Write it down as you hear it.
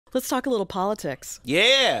Let's talk a little politics.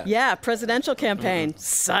 Yeah. Yeah, presidential campaign.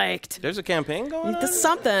 Psyched. There's a campaign going on?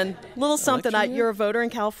 Something. Little something. You're a voter in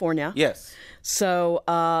California. Yes. So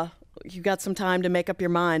you got some time to make up your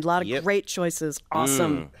mind. A lot of great choices.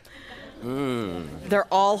 Awesome. They're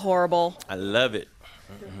all horrible. I love it.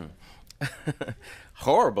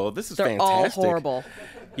 Horrible? This is They're fantastic. all horrible.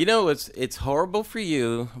 You know, it's horrible for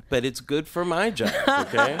you, but it's good for my job,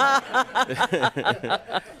 okay?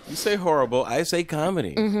 You say horrible, I say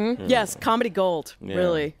comedy. Yes, comedy gold,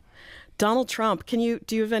 really. Donald Trump, do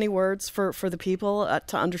you have any words for the people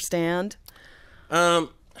to understand? Donald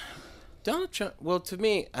Trump, well, to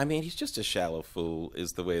me, I mean, he's just a shallow fool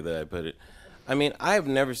is the way that I put it. I mean, I've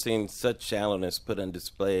never seen such shallowness put on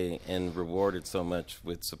display and rewarded so much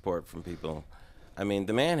with support from people. I mean,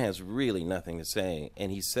 the man has really nothing to say,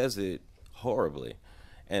 and he says it horribly.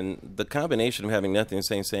 And the combination of having nothing to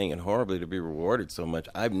say and saying it horribly to be rewarded so much,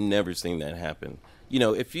 I've never seen that happen. You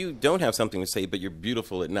know, if you don't have something to say, but you're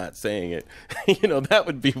beautiful at not saying it, you know, that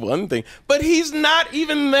would be one thing. But he's not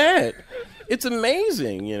even that. It's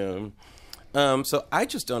amazing, you know. So I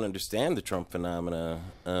just don't understand the Trump phenomena.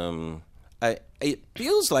 It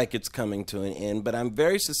feels like it's coming to an end, but I'm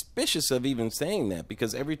very suspicious of even saying that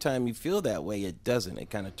because every time you feel that way, it doesn't. It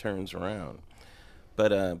kind of turns around.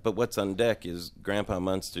 But what's on deck is Grandpa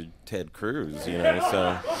Munster Ted Cruz, you know.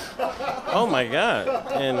 So, oh my God!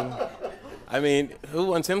 And I mean, who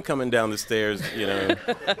wants him coming down the stairs, you know?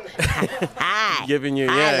 Hi. Giving you,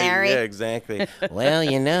 Hi, Larry. Yeah, exactly. Well,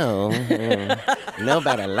 you know,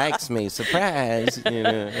 nobody likes me. Surprise, you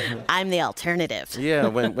know. I'm the alternative. Yeah,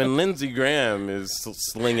 when Lindsey Graham is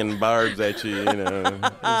slinging barbs at you, you know,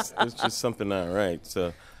 it's just something not right.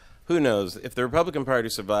 So, who knows? If the Republican Party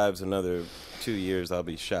survives another 2 years, I'll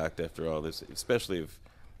be shocked after all this, especially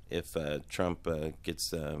if Trump gets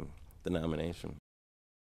the nomination.